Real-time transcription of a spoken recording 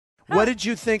What did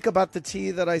you think about the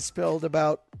tea that I spilled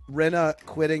about Rinna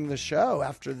quitting the show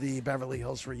after the Beverly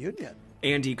Hills reunion?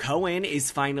 Andy Cohen is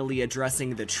finally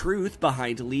addressing the truth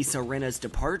behind Lisa Rinna's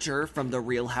departure from the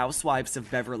Real Housewives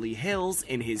of Beverly Hills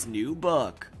in his new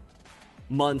book.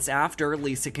 Months after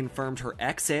Lisa confirmed her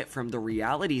exit from the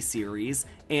reality series,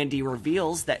 Andy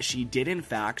reveals that she did in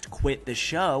fact quit the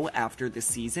show after the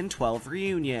season 12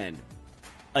 reunion.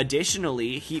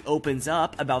 Additionally, he opens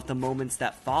up about the moments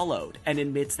that followed and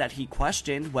admits that he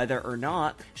questioned whether or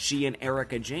not she and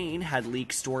Erika Jayne had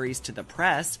leaked stories to the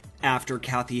press after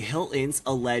Kathy Hilton's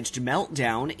alleged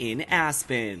meltdown in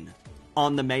Aspen.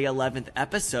 On the May 11th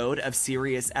episode of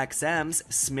SiriusXM's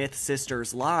Smith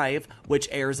Sisters Live, which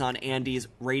airs on Andy's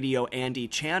Radio Andy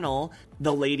channel,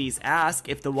 the ladies ask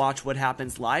if the Watch What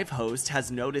Happens Live host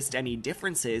has noticed any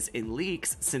differences in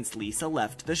leaks since Lisa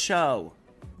left the show.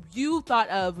 You thought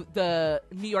of the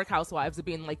New York Housewives as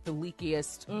being like the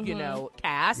leakiest,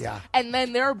 cast. Yeah. And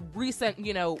then there are recent,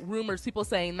 rumors, people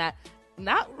saying that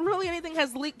not really anything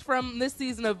has leaked from this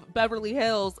season of Beverly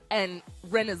Hills and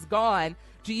Rinna's gone.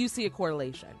 Do you see a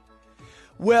correlation?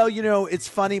 Well, it's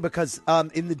funny because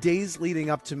in the days leading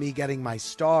up to me getting my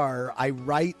star, I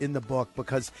write in the book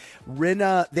because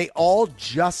Rinna,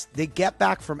 they get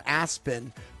back from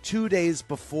Aspen 2 days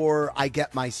before I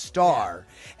get my star.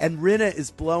 Yeah. And Rinna is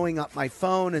blowing up my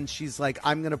phone and she's like,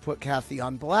 I'm going to put Kathy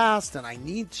on blast and I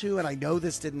need to. And I know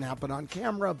this didn't happen on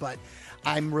camera, but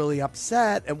I'm really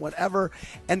upset and whatever.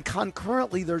 And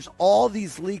concurrently, there's all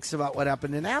these leaks about what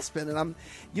happened in Aspen. And I'm,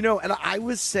 and I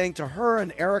was saying to her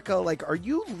and Erika, like, are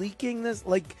you leaking this?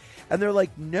 Like, and they're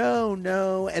like,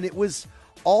 no. And it was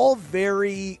all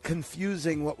very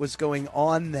confusing what was going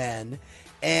on then.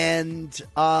 And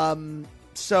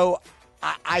so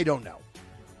I don't know.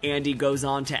 Andy goes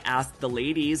on to ask the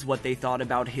ladies what they thought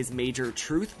about his major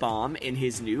truth bomb in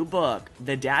his new book,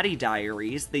 The Daddy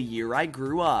Diaries, The Year I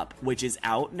Grew Up, which is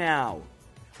out now.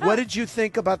 What did you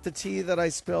think about the tea that I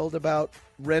spilled about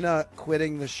Rinna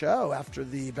quitting the show after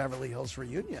the Beverly Hills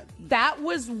reunion? That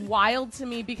was wild to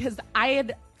me because I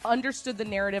had understood the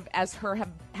narrative as her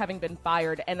having been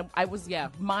fired, and I was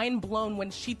mind blown when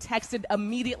she texted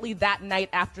immediately that night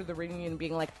after the reunion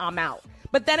being like, I'm out.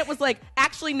 But then it was like,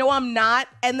 actually, no, I'm not.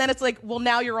 And then it's like, well,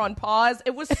 now you're on pause.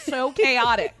 It was so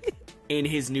chaotic. In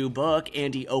his new book,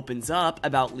 Andy opens up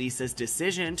about Lisa's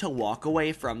decision to walk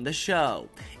away from the show.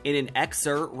 In an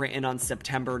excerpt written on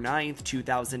September 9th,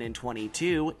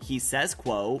 2022, he says,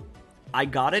 quote, I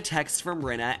got a text from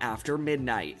Rinna after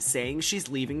midnight saying she's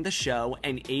leaving the show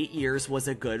and 8 years was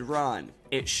a good run.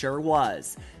 It sure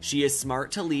was. She is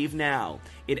smart to leave now.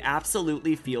 It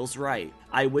absolutely feels right.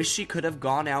 I wish she could have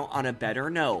gone out on a better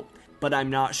note, but I'm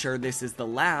not sure this is the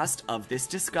last of this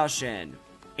discussion.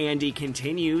 Andy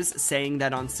continues, saying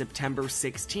that on September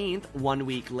 16th, 1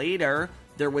 week later,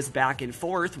 there was back and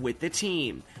forth with the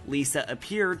team. Lisa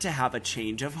appeared to have a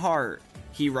change of heart.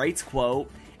 He writes, quote,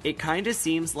 it kinda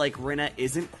seems like Rinna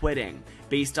isn't quitting,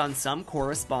 based on some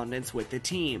correspondence with the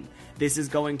team. This is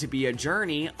going to be a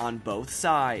journey on both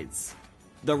sides.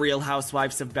 The Real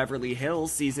Housewives of Beverly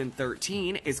Hills Season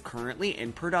 13 is currently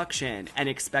in production and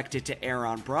expected to air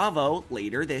on Bravo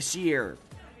later this year.